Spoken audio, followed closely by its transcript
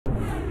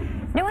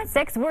New at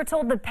 6, we're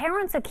told the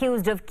parents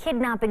accused of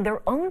kidnapping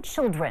their own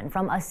children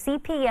from a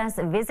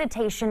CPS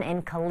visitation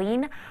in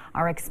Killeen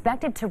are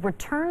expected to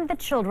return the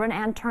children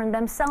and turn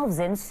themselves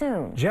in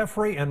soon.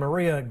 Jeffrey and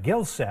Maria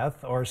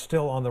Gilseth are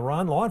still on the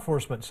run. Law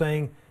enforcement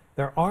saying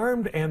they're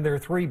armed and their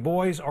 3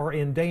 boys are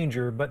in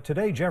danger. But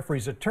today,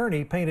 Jeffrey's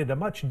attorney painted a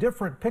much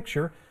different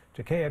picture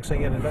to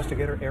KXAN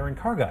investigator Aaron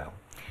Cargile.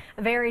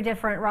 Very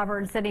different, Robert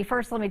and Sydney.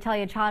 First, let me tell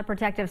you, Child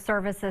Protective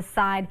Services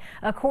side.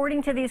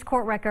 According to these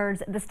court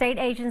records, the state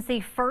agency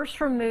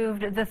first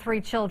removed the 3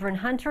 children,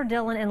 Hunter,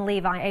 Dylan, and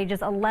Levi,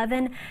 ages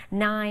 11,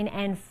 9,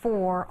 and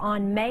 4,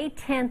 on May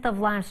 10th of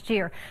last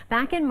year.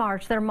 Back in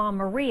March, their mom,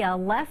 Maria,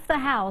 left the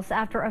house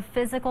after a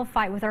physical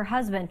fight with her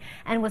husband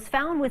and was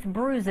found with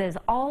bruises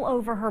all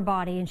over her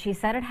body, and she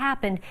said it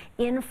happened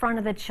in front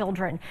of the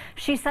children.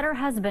 She said her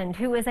husband,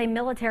 who is a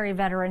military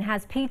veteran,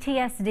 has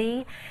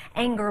PTSD,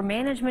 anger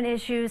management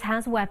issues,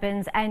 has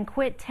weapons, and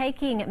quit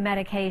taking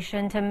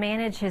medication to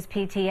manage his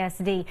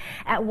PTSD.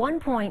 At one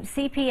point,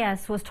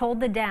 CPS was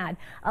told the dad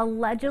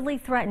allegedly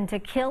threatened to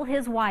kill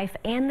his wife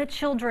and the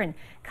children,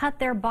 cut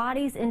their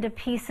bodies into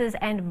pieces,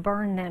 and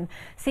burn them.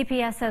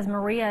 CPS says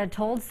Maria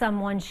told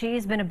someone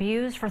she's been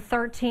abused for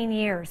 13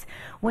 years.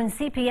 When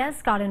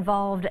CPS got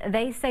involved,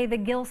 they say the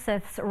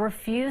Gilseths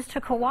refused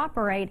to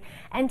cooperate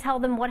and tell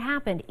them what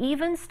happened,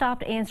 even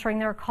stopped answering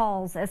their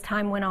calls as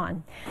time went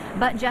on.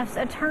 But Jeff's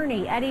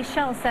attorney, Eddie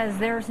Schell, says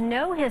there's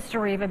no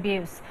history of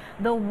abuse.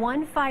 The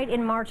one fight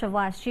in March of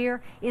last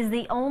year is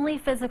the only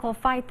physical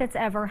fight that's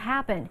ever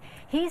happened.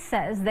 He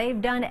says they've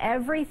done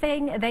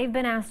everything they've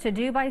been asked to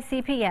do by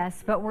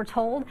CPS, but we're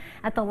told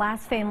at the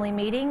last family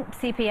meeting,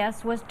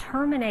 CPS was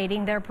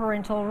terminating their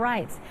parental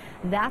rights.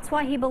 That's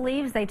why he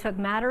believes they took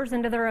matters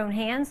into their own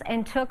hands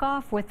and took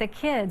off with the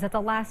kids at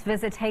the last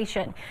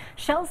visitation.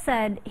 Schell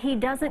said he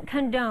doesn't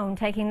condone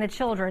taking the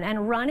children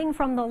and running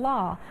from the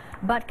law,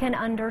 but can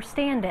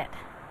understand it.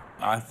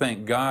 I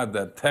thank God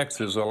that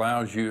Texas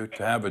allows you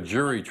to have a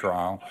jury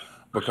trial,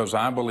 because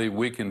I believe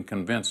we can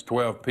convince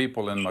 12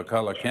 people in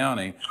McCulloch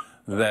County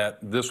that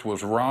this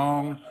was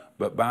wrong,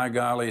 but by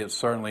golly, it's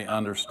certainly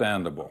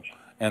understandable,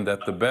 and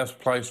that the best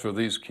place for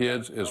these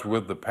kids is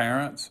with the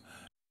parents.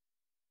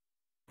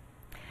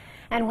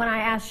 And when I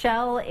asked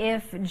Schell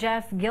if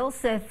Jeff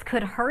Gilseth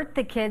could hurt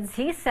the kids,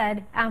 he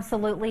said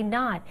absolutely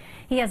not.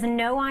 He has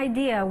no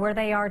idea where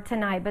they are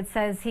tonight, but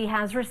says he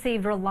has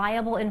received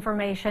reliable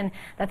information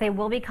that they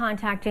will be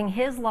contacting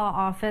his law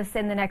office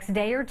in the next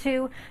day or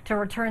two to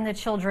return the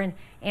children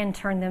and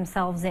turn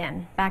themselves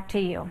in. Back to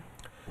you.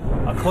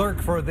 A clerk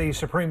for the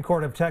Supreme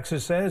Court of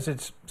Texas says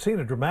it's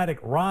seen a dramatic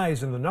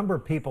rise in the number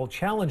of people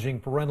challenging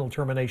parental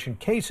termination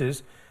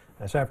cases.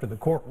 That's after the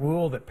court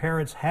ruled that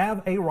parents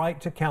have a right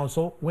to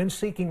counsel when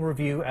seeking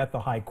review at the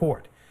high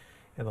court.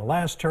 In the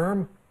last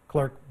term,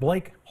 Clerk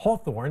Blake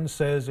Hawthorne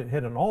says it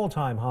hit an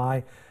all-time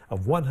high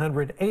of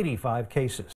 185 cases.